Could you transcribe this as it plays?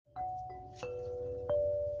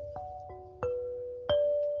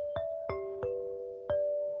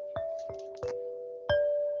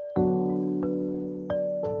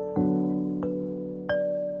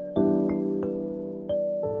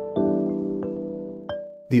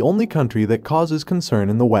the only country that causes concern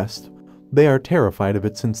in the West. They are terrified of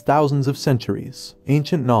it since thousands of centuries.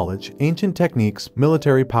 Ancient knowledge, ancient techniques,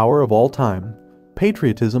 military power of all time,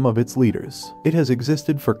 patriotism of its leaders. It has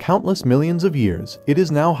existed for countless millions of years. It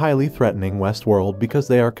is now highly threatening Westworld because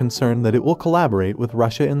they are concerned that it will collaborate with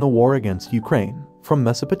Russia in the war against Ukraine. From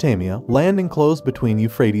Mesopotamia, land enclosed between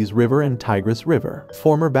Euphrates River and Tigris River.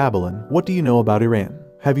 Former Babylon, what do you know about Iran?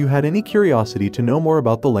 Have you had any curiosity to know more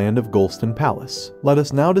about the land of Golston Palace? Let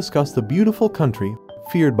us now discuss the beautiful country,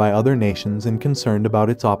 feared by other nations and concerned about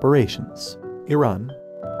its operations. Iran.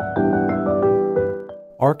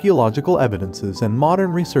 Archaeological evidences and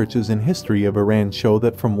modern researches in history of Iran show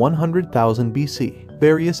that from 100,000 BC,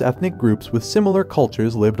 various ethnic groups with similar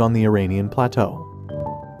cultures lived on the Iranian plateau.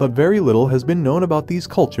 But very little has been known about these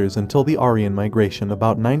cultures until the Aryan migration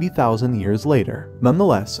about 90,000 years later.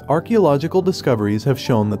 Nonetheless, archaeological discoveries have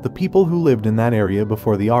shown that the people who lived in that area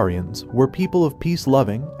before the Aryans were people of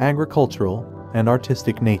peace-loving, agricultural, and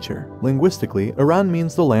artistic nature. Linguistically, Iran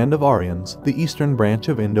means the land of Aryans, the eastern branch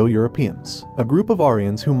of Indo-Europeans. A group of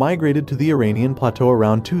Aryans who migrated to the Iranian plateau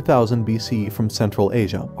around 2000 BC from Central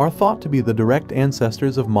Asia are thought to be the direct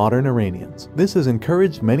ancestors of modern Iranians. This has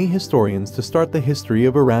encouraged many historians to start the history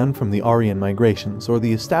of Iran from the Aryan migrations or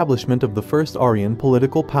the establishment of the first Aryan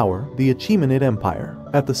political power, the Achaemenid Empire.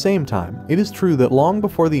 At the same time, it is true that long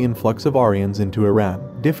before the influx of Aryans into Iran,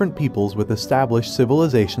 different peoples with established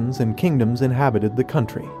civilizations and kingdoms inhabited the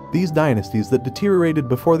country. These dynasties that deteriorated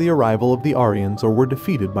before the arrival of the Aryans or were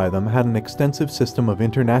defeated by them had an extensive system of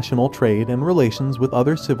international trade and relations with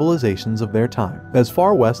other civilizations of their time, as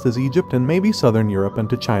far west as Egypt and maybe southern Europe and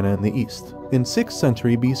to China in the east. In 6th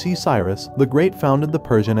century BC, Cyrus the Great founded the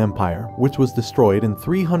Persian Empire, which was destroyed in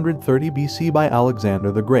 330 BC by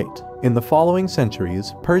Alexander the Great. In the following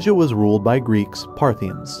centuries, Persia was ruled by Greeks,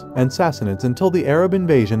 Parthians, and Sassanids until the Arab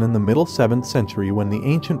invasion in the middle 7th century when the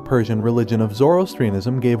ancient Persian religion of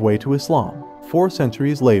Zoroastrianism gave way to Islam. 4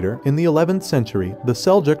 centuries later, in the 11th century, the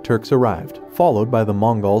Seljuk Turks arrived, followed by the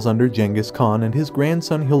Mongols under Genghis Khan and his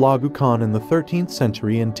grandson Hulagu Khan in the 13th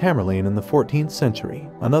century and Tamerlane in the 14th century.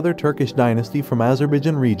 Another Turkish dynasty from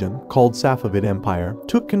Azerbaijan region, called Safavid Empire,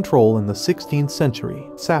 took control in the 16th century.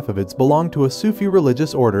 Safavids belonged to a Sufi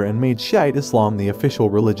religious order and made Shiite Islam the official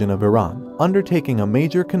religion of Iran, undertaking a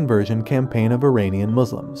major conversion campaign of Iranian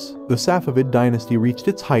Muslims. The Safavid dynasty reached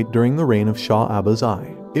its height during the reign of Shah Abbas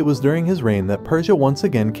I. It was during his reign that Persia once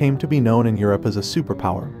again came to be known in Europe as a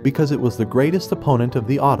superpower, because it was the greatest opponent of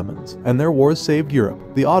the Ottomans, and their wars saved Europe,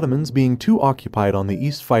 the Ottomans being too occupied on the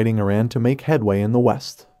east fighting Iran to make headway in the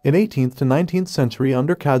west. In 18th to 19th century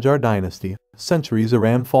under Qajar dynasty, centuries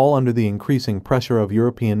Iran fall under the increasing pressure of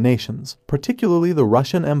European nations, particularly the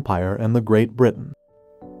Russian Empire and the Great Britain.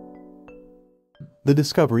 The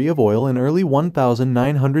discovery of oil in early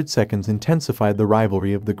 1900 seconds intensified the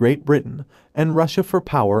rivalry of the Great Britain and Russia for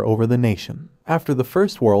power over the nation. After the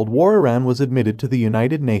First World War, Iran was admitted to the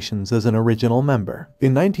United Nations as an original member.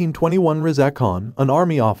 In 1921, Reza Khan, an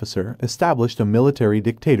army officer, established a military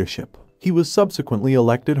dictatorship. He was subsequently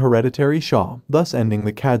elected hereditary Shah, thus ending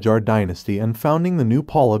the Qajar dynasty and founding the new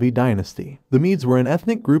Pahlavi dynasty. The Medes were an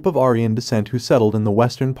ethnic group of Aryan descent who settled in the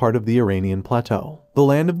western part of the Iranian plateau. The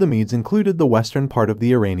land of the Medes included the western part of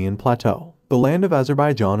the Iranian plateau. The land of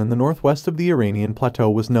Azerbaijan in the northwest of the Iranian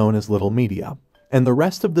plateau was known as Little Media, and the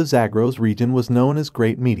rest of the Zagros region was known as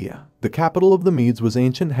Great Media. The capital of the Medes was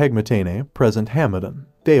ancient Hegmetane, present Hamadan.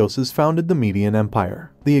 Deoses founded the Median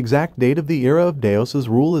Empire. The exact date of the era of Deoses'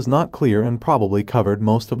 rule is not clear and probably covered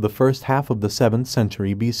most of the first half of the 7th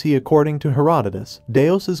century BC. According to Herodotus,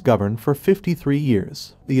 Deoses governed for 53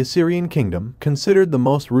 years. The Assyrian kingdom, considered the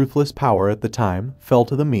most ruthless power at the time, fell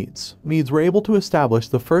to the Medes. Medes were able to establish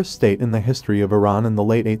the first state in the history of Iran in the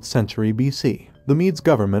late 8th century BC. The Medes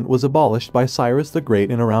government was abolished by Cyrus the Great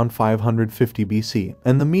in around 550 BC,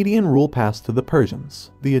 and the Median rule passed to the Persians.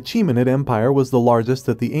 The Achaemenid Empire was the largest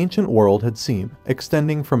that the ancient world had seen,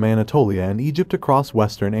 extending from Anatolia and Egypt across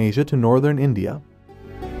western Asia to northern India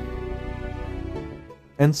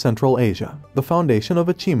and Central Asia. The foundation of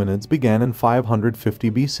Achaemenids began in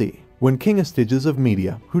 550 BC, when King Astyages of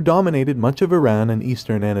Media, who dominated much of Iran and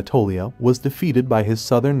eastern Anatolia, was defeated by his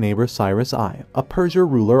southern neighbor Cyrus I, a Persia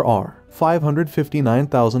ruler r.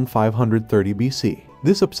 559,530 BC.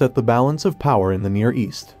 This upset the balance of power in the Near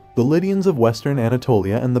East. The Lydians of western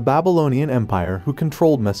Anatolia and the Babylonian Empire, who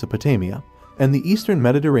controlled Mesopotamia and the eastern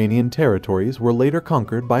Mediterranean territories, were later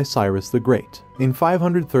conquered by Cyrus the Great. In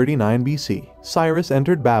 539 BC, Cyrus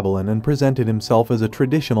entered Babylon and presented himself as a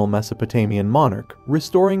traditional Mesopotamian monarch,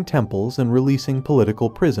 restoring temples and releasing political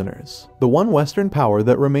prisoners. The one Western power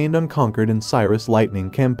that remained unconquered in Cyrus'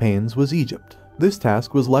 lightning campaigns was Egypt. This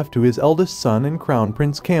task was left to his eldest son and crown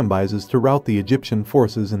prince Cambyses to rout the Egyptian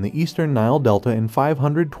forces in the eastern Nile Delta in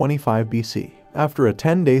 525 BC. After a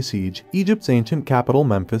 10-day siege, Egypt's ancient capital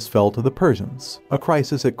Memphis fell to the Persians. A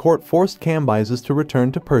crisis at court forced Cambyses to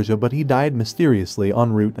return to Persia, but he died mysteriously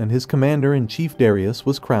en route, and his commander-in-chief Darius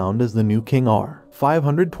was crowned as the new king r.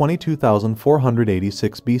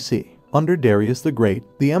 522,486 BC. Under Darius the Great,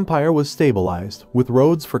 the empire was stabilized, with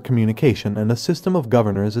roads for communication and a system of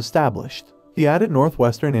governors established. He added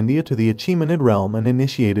northwestern India to the Achaemenid realm and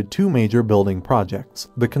initiated two major building projects: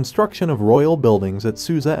 the construction of royal buildings at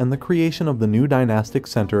Susa and the creation of the new dynastic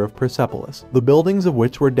center of Persepolis, the buildings of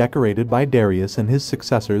which were decorated by Darius and his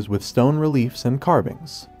successors with stone reliefs and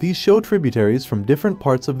carvings. These show tributaries from different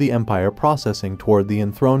parts of the empire processing toward the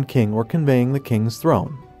enthroned king or conveying the king's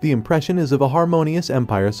throne. The impression is of a harmonious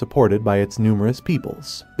empire supported by its numerous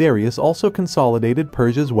peoples. Darius also consolidated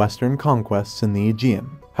Persia's western conquests in the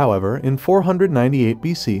Aegean. However, in 498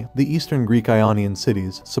 BC, the eastern Greek Ionian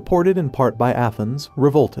cities, supported in part by Athens,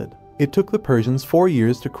 revolted. It took the Persians 4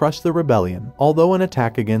 years to crush the rebellion. Although an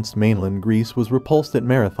attack against mainland Greece was repulsed at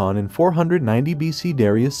Marathon in 490 BC,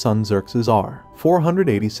 Darius' son Xerxes r.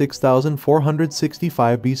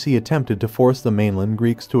 486,465 BC attempted to force the mainland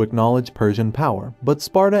Greeks to acknowledge Persian power, but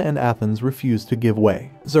Sparta and Athens refused to give way.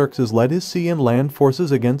 Xerxes led his sea and land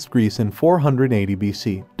forces against Greece in 480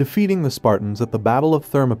 BC, defeating the Spartans at the Battle of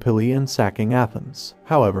Thermopylae and sacking Athens.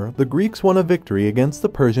 However, the Greeks won a victory against the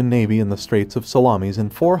Persian navy in the Straits of Salamis in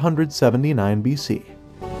 479 BC.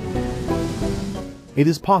 It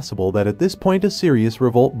is possible that at this point a serious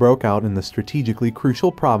revolt broke out in the strategically crucial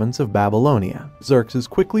province of Babylonia. Xerxes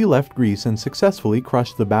quickly left Greece and successfully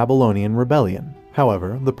crushed the Babylonian rebellion.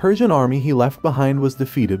 However, the Persian army he left behind was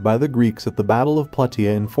defeated by the Greeks at the Battle of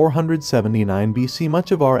Plataea in 479 BC.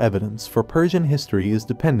 Much of our evidence for Persian history is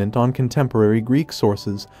dependent on contemporary Greek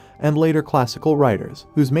sources and later classical writers,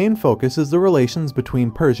 whose main focus is the relations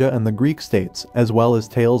between Persia and the Greek states, as well as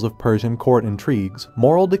tales of Persian court intrigues,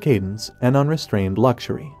 moral decadence, and unrestrained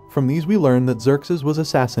luxury. From these we learn that Xerxes was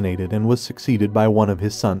assassinated and was succeeded by one of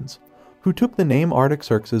his sons, who took the name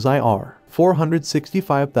Artaxerxes IR.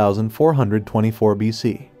 465,424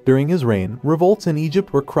 BC. During his reign, revolts in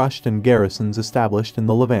Egypt were crushed and garrisons established in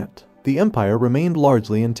the Levant. The empire remained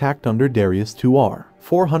largely intact under Darius IIr.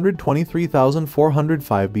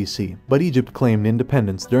 423,405 BC, but Egypt claimed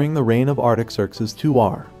independence during the reign of Artaxerxes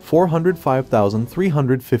IIr.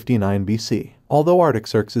 405,359 BC. Although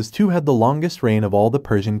Artaxerxes II had the longest reign of all the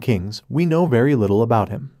Persian kings, we know very little about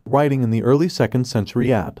him. Writing in the early 2nd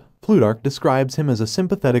century AD, Plutarch describes him as a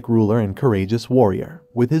sympathetic ruler and courageous warrior.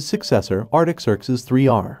 With his successor, Artaxerxes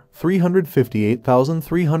IIIr.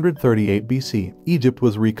 358,338 BC, Egypt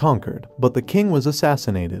was reconquered, but the king was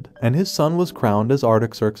assassinated, and his son was crowned as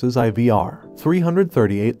Artaxerxes IVr.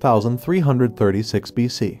 338,336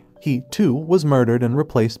 BC. He, too, was murdered and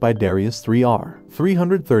replaced by Darius IIIr.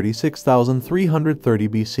 336,330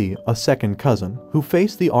 BC, a second cousin, who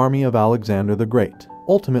faced the army of Alexander the Great.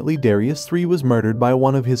 Ultimately, Darius III was murdered by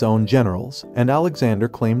one of his own generals, and Alexander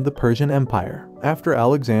claimed the Persian Empire. After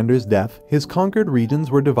Alexander's death, his conquered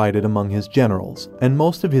regions were divided among his generals, and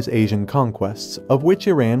most of his Asian conquests, of which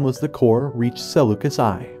Iran was the core, reached Seleucus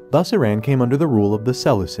I. Thus Iran came under the rule of the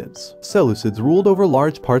Seleucids. Seleucids ruled over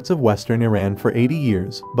large parts of western Iran for 80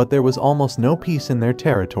 years, but there was almost no peace in their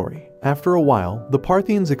territory. After a while, the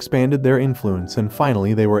Parthians expanded their influence and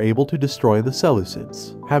finally they were able to destroy the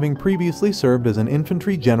Seleucids. Having previously served as an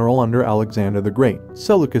infantry general under Alexander the Great,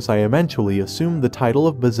 Seleucus I eventually assumed the title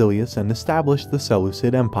of Basileus and established the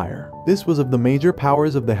Seleucid Empire. This was of the major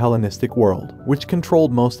powers of the Hellenistic world, which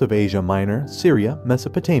controlled most of Asia Minor, Syria,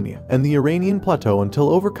 Mesopotamia, and the Iranian plateau until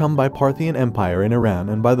overcome by Parthian Empire in Iran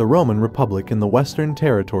and by the Roman Republic in the Western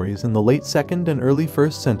territories in the late 2nd and early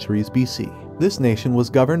 1st centuries BC. This nation was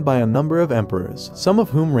governed by a number of emperors, some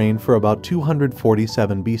of whom reigned for about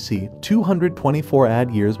 247 BC. 224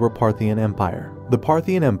 AD years were Parthian Empire. The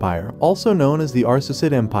Parthian Empire, also known as the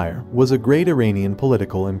Arsacid Empire, was a great Iranian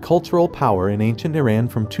political and cultural power in ancient Iran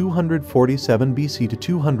from 247 BC to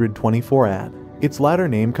 224 AD. Its latter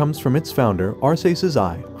name comes from its founder, Arsaces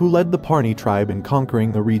I, who led the Parni tribe in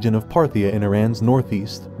conquering the region of Parthia in Iran's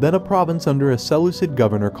northeast, then a province under a Seleucid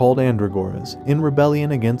governor called Andragoras, in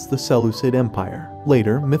rebellion against the Seleucid Empire.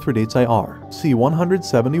 Later, Mithridates IR. c.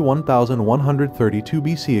 171,132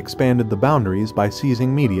 BC expanded the boundaries by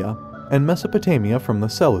seizing Media and Mesopotamia from the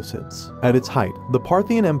Seleucids. At its height, the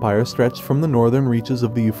Parthian Empire stretched from the northern reaches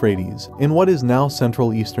of the Euphrates, in what is now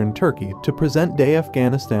central eastern Turkey, to present-day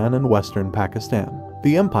Afghanistan and western Pakistan.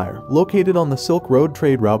 The empire, located on the Silk Road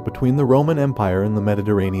trade route between the Roman Empire and the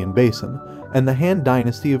Mediterranean basin, and the Han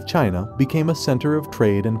dynasty of China, became a center of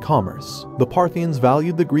trade and commerce. The Parthians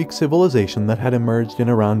valued the Greek civilization that had emerged in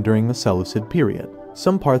Iran during the Seleucid period.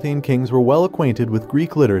 Some Parthian kings were well acquainted with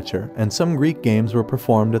Greek literature, and some Greek games were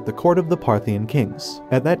performed at the court of the Parthian kings.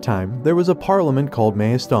 At that time, there was a parliament called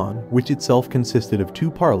Maestan, which itself consisted of two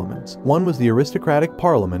parliaments. One was the aristocratic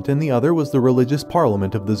parliament and the other was the religious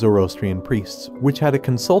parliament of the Zoroastrian priests, which had a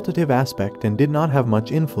consultative aspect and did not have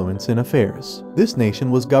much influence in affairs. This nation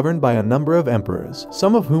was governed by a number of emperors,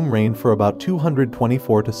 some of whom reigned for about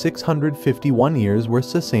 224 to 651 years were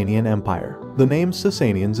Sasanian Empire. The name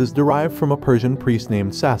Sasanians is derived from a Persian priest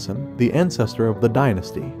named Sasan, the ancestor of the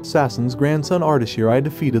dynasty. Sasan's grandson Ardashir I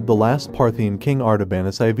defeated the last Parthian king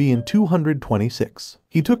Artabanus IV in 226.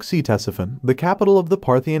 He took Ctesiphon, the capital of the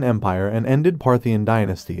Parthian Empire, and ended Parthian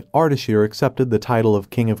dynasty. Ardashir accepted the title of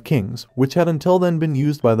King of Kings, which had until then been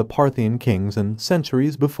used by the Parthian kings and,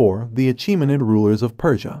 centuries before, the Achaemenid rulers of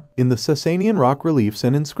Persia. In the Sasanian rock reliefs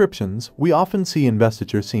and inscriptions, we often see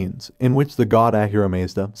investiture scenes, in which the god Ahura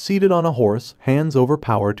Mazda, seated on a horse, hands over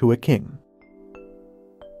power to a king.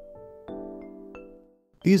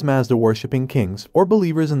 These Mazda-worshipping kings, or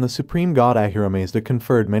believers in the supreme god Ahura Mazda,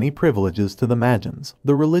 conferred many privileges to the Magians,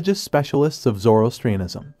 the religious specialists of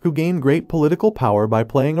Zoroastrianism, who gained great political power by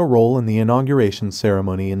playing a role in the inauguration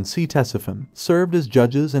ceremony in Ctesiphon, served as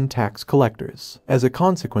judges and tax collectors. As a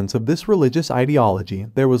consequence of this religious ideology,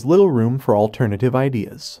 there was little room for alternative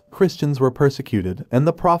ideas. Christians were persecuted, and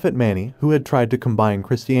the prophet Mani, who had tried to combine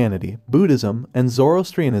Christianity, Buddhism, and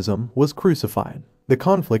Zoroastrianism, was crucified. The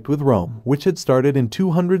conflict with Rome, which had started in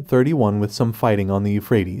 231 with some fighting on the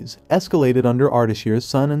Euphrates, escalated under Ardashir's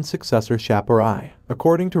son and successor Shapur I.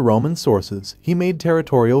 According to Roman sources, he made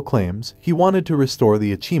territorial claims. He wanted to restore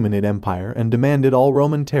the Achaemenid Empire and demanded all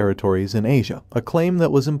Roman territories in Asia, a claim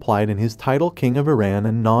that was implied in his title King of Iran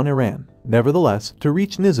and non-Iran. Nevertheless, to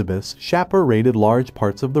reach Nisibis, Shapur raided large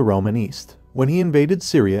parts of the Roman East. When he invaded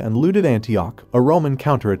Syria and looted Antioch, a Roman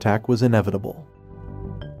counterattack was inevitable.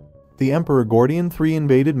 The Emperor Gordian III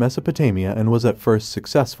invaded Mesopotamia and was at first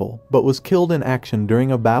successful, but was killed in action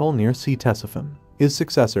during a battle near Ctesiphon. His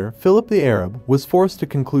successor, Philip the Arab, was forced to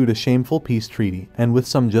conclude a shameful peace treaty, and with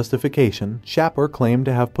some justification, Shapur claimed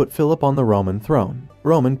to have put Philip on the Roman throne.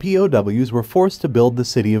 Roman POWs were forced to build the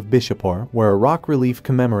city of Bishapur, where a rock relief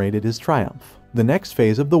commemorated his triumph. The next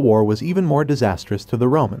phase of the war was even more disastrous to the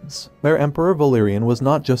Romans. Their emperor Valerian was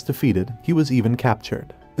not just defeated, he was even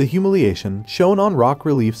captured. The humiliation, shown on rock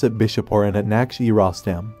reliefs at Bishapur and at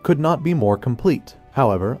Naksh-e-Rostam, could not be more complete.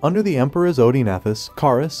 However, under the emperors Odenathus,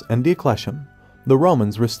 Carus, and Diocletian, the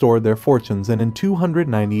Romans restored their fortunes, and in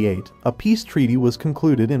 298, a peace treaty was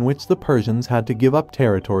concluded in which the Persians had to give up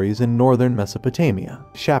territories in northern Mesopotamia.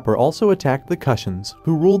 Shapur also attacked the Kushans,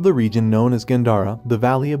 who ruled the region known as Gandhara, the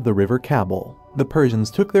valley of the river Kabul. The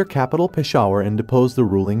Persians took their capital Peshawar and deposed the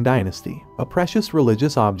ruling dynasty. A precious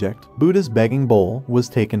religious object, Buddha's begging bowl, was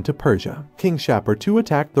taken to Persia. King Shapur II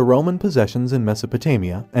attacked the Roman possessions in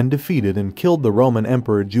Mesopotamia and defeated and killed the Roman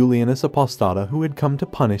Emperor Julianus Apostata, who had come to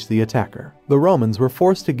punish the attacker. The Romans were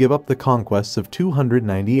forced to give up the conquests of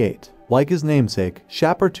 298. Like his namesake,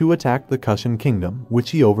 Shapur II attacked the Kushan kingdom, which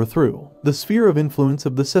he overthrew. The sphere of influence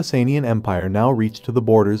of the Sasanian Empire now reached to the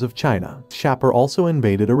borders of China. Shapur also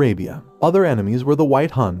invaded Arabia. Other enemies were the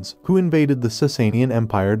White Huns, who invaded the Sasanian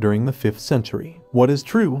Empire during the 5th century. What is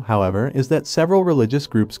true, however, is that several religious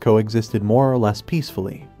groups coexisted more or less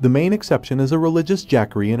peacefully. The main exception is a religious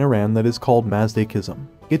jackery in Iran that is called Mazdaikism.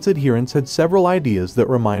 Its adherents had several ideas that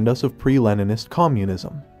remind us of pre-Leninist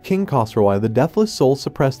communism. King Khosrow I, the Deathless Soul,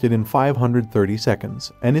 suppressed it in 530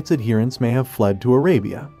 seconds, and its adherents may have fled to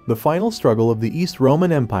Arabia. The final struggle of the East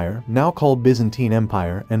Roman Empire, now called Byzantine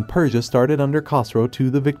Empire, and Persia started under Khosrow II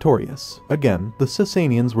the Victorious. Again, the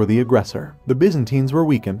Sasanians were the aggressor. The Byzantines were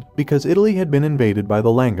weakened because Italy had been invaded by the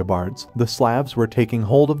Langobards, the Slavs were taking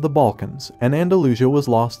hold of the Balkans, and Andalusia was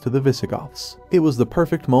lost to the Visigoths. It was the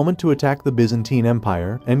perfect moment to attack the Byzantine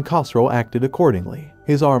Empire, and Khosrow acted accordingly.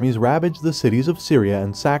 His armies ravaged the cities of Syria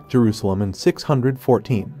and sacked Jerusalem in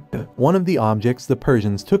 614. One of the objects the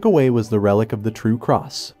Persians took away was the relic of the true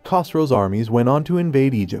cross. Khosrow's armies went on to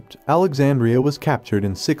invade Egypt. Alexandria was captured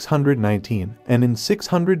in 619, and in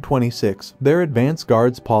 626, their advance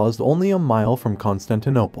guards paused only a mile from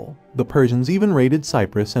Constantinople. The Persians even raided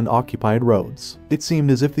Cyprus and occupied Rhodes. It seemed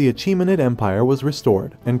as if the Achaemenid Empire was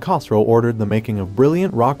restored, and Khosrow ordered the making of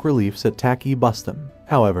brilliant rock reliefs at Taki Bustan.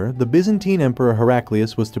 However, the Byzantine Emperor Heraclius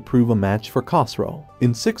Heraclius was to prove a match for Khosrow.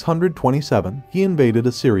 In 627, he invaded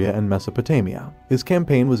Assyria and Mesopotamia. His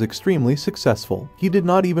campaign was extremely successful. He did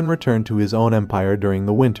not even return to his own empire during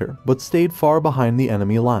the winter, but stayed far behind the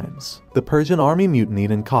enemy lines. The Persian army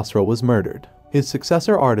mutinied and Khosrow was murdered. His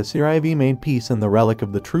successor Artaxerxes made peace and the relic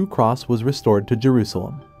of the true cross was restored to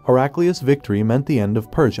Jerusalem. Heraclius' victory meant the end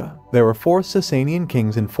of Persia. There were 4 Sasanian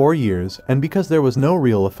kings in 4 years, and because there was no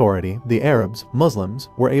real authority, the Arabs, Muslims,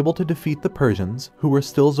 were able to defeat the Persians, who were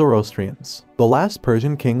still Zoroastrians. The last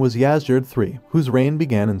Persian king was Yazderd III, whose reign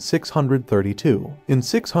began in 632. In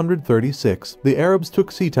 636, the Arabs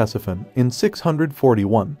took Ctesiphon. In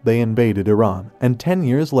 641, they invaded Iran, and 10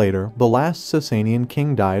 years later, the last Sasanian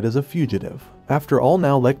king died as a fugitive. After all,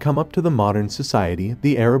 now let come up to the modern society,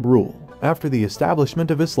 the Arab rule. After the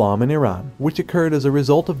establishment of Islam in Iran, which occurred as a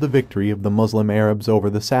result of the victory of the Muslim Arabs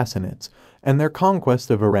over the Sassanids, and their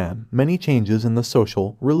conquest of Iran, many changes in the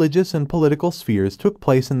social, religious, and political spheres took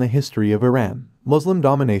place in the history of Iran. Muslim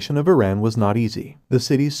domination of Iran was not easy. The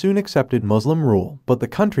cities soon accepted Muslim rule, but the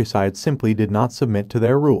countryside simply did not submit to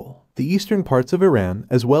their rule. The eastern parts of Iran,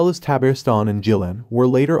 as well as Tabaristan and Gilan, were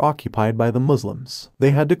later occupied by the Muslims.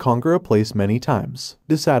 They had to conquer a place many times.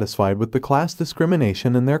 Dissatisfied with the class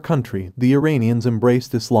discrimination in their country, the Iranians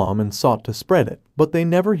embraced Islam and sought to spread it, but they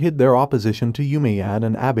never hid their opposition to Umayyad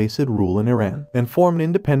and Abbasid rule in Iran, and formed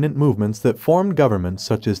independent movements that formed governments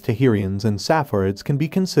such as Tahirians and Saffarids can be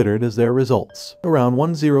considered as their results. Around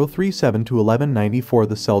 1037 to 1194,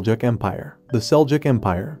 the Seljuk Empire. The Seljuk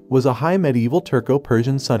Empire was a high medieval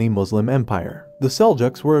Turco-Persian Sunni Muslim empire. The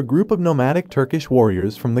Seljuks were a group of nomadic Turkish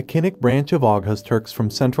warriors from the Kinnik branch of Oghuz Turks from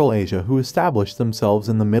Central Asia who established themselves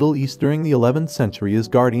in the Middle East during the 11th century as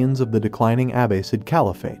guardians of the declining Abbasid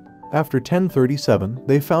Caliphate. After 1037,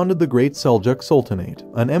 they founded the Great Seljuk Sultanate,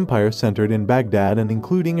 an empire centered in Baghdad and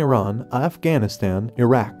including Iran, Afghanistan,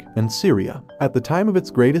 Iraq, and Syria. At the time of its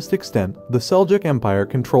greatest extent, the Seljuk Empire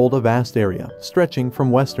controlled a vast area, stretching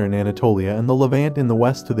from western Anatolia and the Levant in the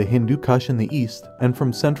west to the Hindu Kush in the east, and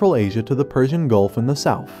from Central Asia to the Persian Gulf in the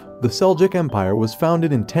south. The Seljuk Empire was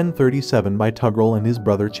founded in 1037 by Tughril and his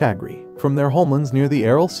brother Chagri. From their homelands near the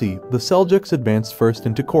Aral Sea, the Seljuks advanced first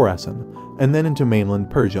into Khorasan, and then into mainland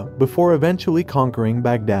Persia, before eventually conquering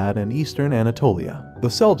Baghdad and eastern Anatolia. The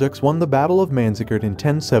Seljuks won the Battle of Manzikert in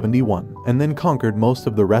 1071, and then conquered most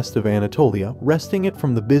of the rest of Anatolia, wresting it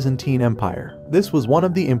from the Byzantine Empire. This was one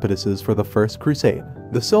of the impetuses for the First Crusade.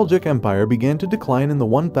 The Seljuk Empire began to decline in the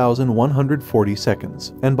 1142s,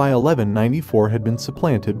 and by 1194 had been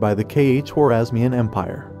supplanted by the Khwarezmian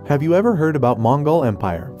Empire. Have you ever heard about Mongol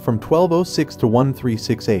Empire? From 1206 to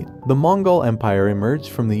 1368, the Mongol Empire emerged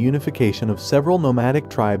from the unification of several nomadic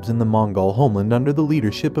tribes in the Mongol homeland under the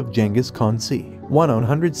leadership of Genghis Khan c.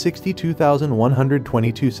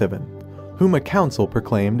 162,122-7, whom a council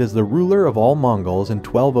proclaimed as the ruler of all Mongols in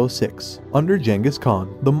 1206. Under Genghis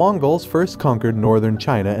Khan, the Mongols first conquered northern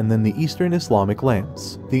China and then the eastern Islamic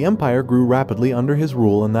lands. The empire grew rapidly under his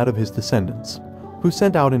rule and that of his descendants, who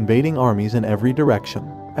sent out invading armies in every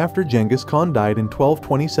direction. After Genghis Khan died in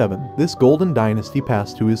 1227, this golden dynasty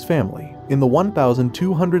passed to his family. In the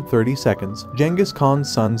 1232s, Genghis Khan's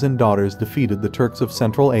sons and daughters defeated the Turks of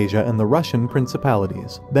Central Asia and the Russian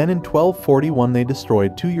principalities. Then in 1241 they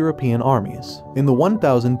destroyed 2 European armies. In the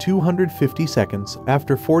 1252s,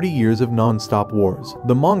 after 40 years of non-stop wars,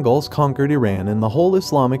 the Mongols conquered Iran and the whole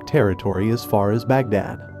Islamic territory as far as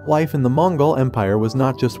Baghdad. Life in the Mongol Empire was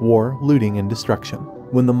not just war, looting, and destruction.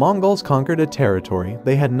 When the Mongols conquered a territory,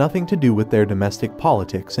 they had nothing to do with their domestic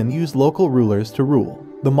politics and used local rulers to rule.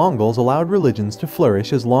 The Mongols allowed religions to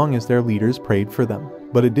flourish as long as their leaders prayed for them.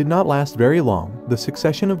 But it did not last very long. The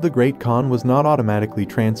succession of the Great Khan was not automatically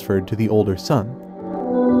transferred to the older son.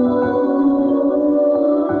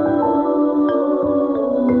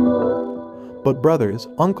 But brothers,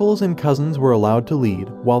 uncles, and cousins were allowed to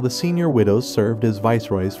lead, while the senior widows served as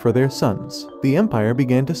viceroys for their sons. The empire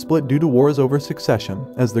began to split due to wars over succession,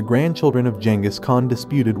 as the grandchildren of Genghis Khan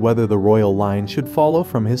disputed whether the royal line should follow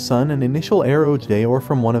from his son and initial heir Ojdai or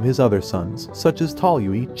from one of his other sons, such as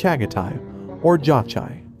Talyui, Chagatai, or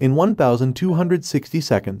Jachai. In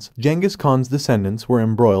 1262, Genghis Khan's descendants were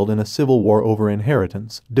embroiled in a civil war over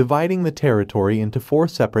inheritance, dividing the territory into 4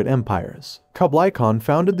 separate empires. Kublai Khan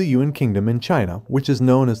founded the Yuan Kingdom in China, which is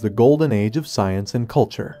known as the Golden Age of Science and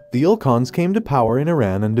Culture. The Ilkhans came to power in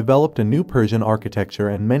Iran and developed a new Persian architecture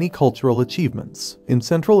and many cultural achievements. In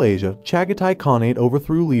Central Asia, Chagatai Khanate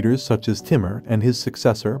overthrew leaders such as Timur, and his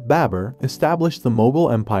successor, Babur, established the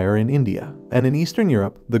Mughal Empire in India. And in Eastern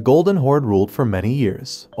Europe, the Golden Horde ruled for many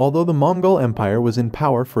years. Although the Mongol Empire was in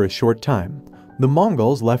power for a short time, the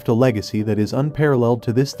Mongols left a legacy that is unparalleled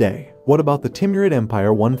to this day. What about the Timurid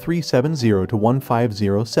Empire 1370 to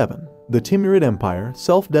 1507? The Timurid Empire,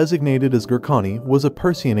 self-designated as Gurkhani, was a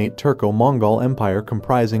Persianate Turco-Mongol empire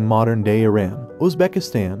comprising modern-day Iran,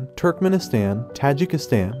 Uzbekistan, Turkmenistan,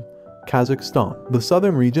 Tajikistan, Kazakhstan, the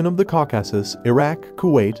southern region of the Caucasus, Iraq,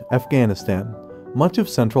 Kuwait, Afghanistan, much of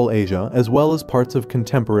Central Asia, as well as parts of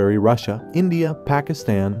contemporary Russia, India,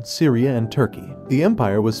 Pakistan, Syria, and Turkey. The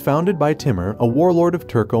empire was founded by Timur, a warlord of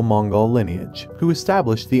Turco-Mongol lineage, who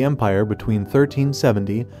established the empire between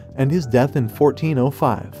 1370 and his death in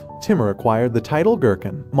 1405. Timur acquired the title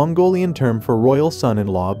Gurkhan, Mongolian term for royal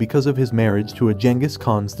son-in-law, because of his marriage to a Genghis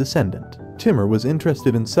Khan's descendant. Timur was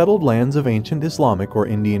interested in settled lands of ancient Islamic or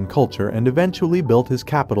Indian culture and eventually built his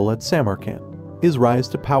capital at Samarkand. His rise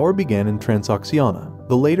to power began in Transoxiana.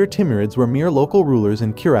 The later Timurids were mere local rulers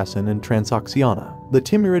in Khurasan and Transoxiana. The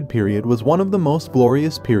Timurid period was one of the most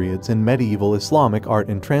glorious periods in medieval Islamic art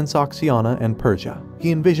in Transoxiana and Persia.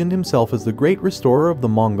 He envisioned himself as the great restorer of the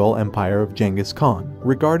Mongol Empire of Genghis Khan,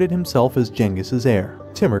 regarded himself as Genghis's heir.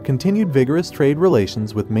 Timur continued vigorous trade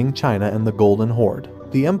relations with Ming China and the Golden Horde.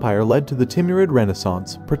 The empire led to the Timurid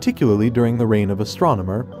Renaissance, particularly during the reign of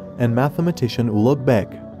astronomer and mathematician Ulugh Beg.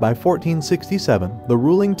 By 1467, the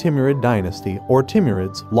ruling Timurid dynasty, or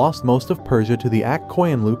Timurids, lost most of Persia to the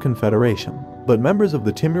Ak-Koyunlu Confederation. But members of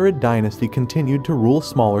the Timurid dynasty continued to rule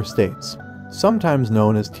smaller states, sometimes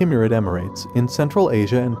known as Timurid Emirates, in Central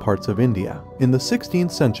Asia and parts of India. In the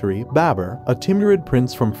 16th century, Babur, a Timurid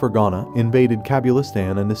prince from Fergana, invaded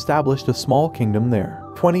Kabulistan and established a small kingdom there.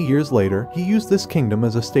 20 years later, he used this kingdom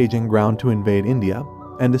as a staging ground to invade India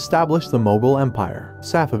and established the Mughal Empire.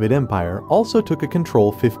 Safavid Empire also took a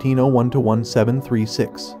control 1501 to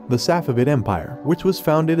 1736. The Safavid Empire, which was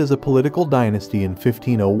founded as a political dynasty in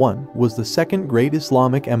 1501, was the second great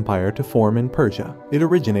Islamic empire to form in Persia. It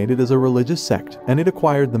originated as a religious sect, and it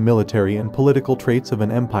acquired the military and political traits of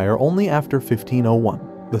an empire only after 1501.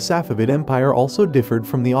 The Safavid Empire also differed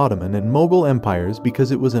from the Ottoman and Mughal empires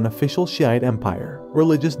because it was an official Shiite empire.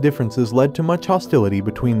 Religious differences led to much hostility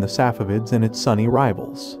between the Safavids and its Sunni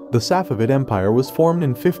rivals. The Safavid Empire was formed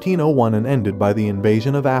in 1501 and ended by the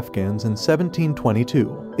invasion of Afghans in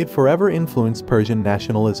 1722. It forever influenced Persian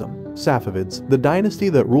nationalism. Safavids, the dynasty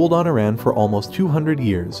that ruled on Iran for almost 200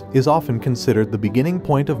 years, is often considered the beginning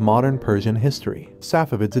point of modern Persian history.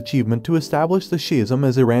 Safavids' achievement to establish the Shi'ism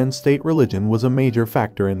as Iran's state religion was a major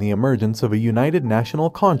factor in the emergence of a united national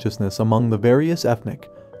consciousness among the various ethnic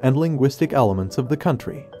and linguistic elements of the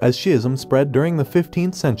country. As Shi'ism spread during the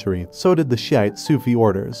 15th century, so did the Shiite Sufi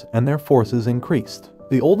orders, and their forces increased.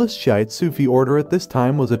 The oldest Shiite Sufi order at this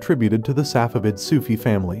time was attributed to the Safavid Sufi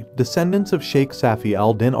family, descendants of Sheikh Safi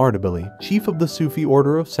al-Din Ardabili, chief of the Sufi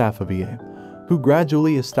order of Safaviye, who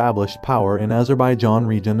gradually established power in Azerbaijan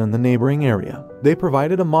region and the neighboring area. They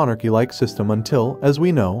provided a monarchy-like system until, as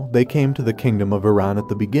we know, they came to the Kingdom of Iran at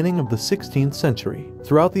the beginning of the 16th century.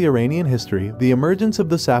 Throughout the Iranian history, the emergence of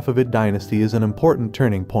the Safavid dynasty is an important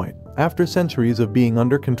turning point. After centuries of being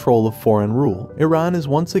under control of foreign rule, Iran is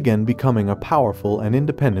once again becoming a powerful and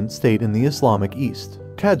independent state in the Islamic East.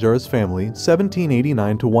 Qajar's family,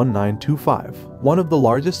 1789 to 1925. One of the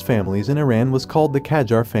largest families in Iran was called the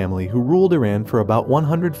Qajar family, who ruled Iran for about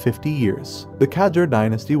 150 years. The Qajar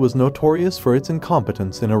dynasty was notorious for its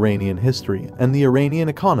incompetence in Iranian history, and the Iranian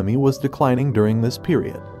economy was declining during this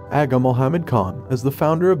period. Aga Mohammad Khan, as the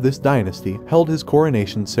founder of this dynasty, held his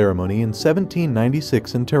coronation ceremony in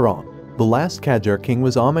 1796 in Tehran. The last Qajar king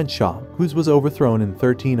was Ahmad Shah, whose was overthrown in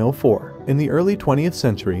 1304. In the early 20th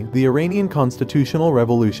century, the Iranian constitutional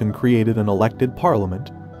revolution created an elected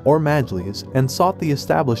parliament, or Majlis, and sought the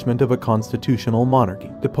establishment of a constitutional monarchy,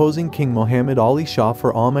 deposing King Mohammad Ali Shah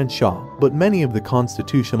for Ahmad Shah. But many of the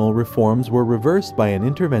constitutional reforms were reversed by an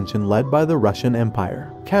intervention led by the Russian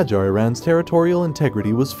Empire. Qajar Iran's territorial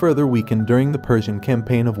integrity was further weakened during the Persian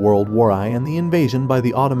campaign of World War I and the invasion by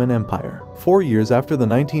the Ottoman Empire. 4 years after the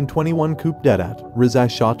 1921 coup d'etat, Reza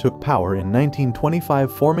Shah took power in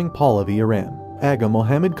 1925, forming Pahlavi Iran. Aga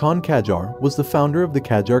Mohammad Khan Qajar was the founder of the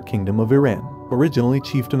Qajar Kingdom of Iran. Originally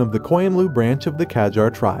chieftain of the Koyunlu branch of the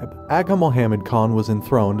Qajar tribe, Aga Mohammad Khan was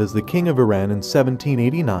enthroned as the king of Iran in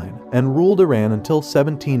 1789 and ruled Iran until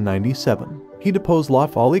 1797. He deposed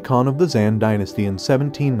Lutf Ali Khan of the Zand dynasty in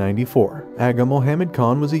 1794. Aga Mohammad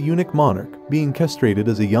Khan was a eunuch monarch, being castrated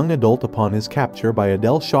as a young adult upon his capture by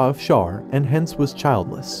Adel Shah of Shar, and hence was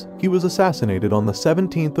childless. He was assassinated on the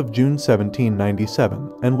 17th of June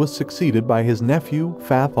 1797 and was succeeded by his nephew,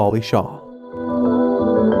 Fath Ali Shah.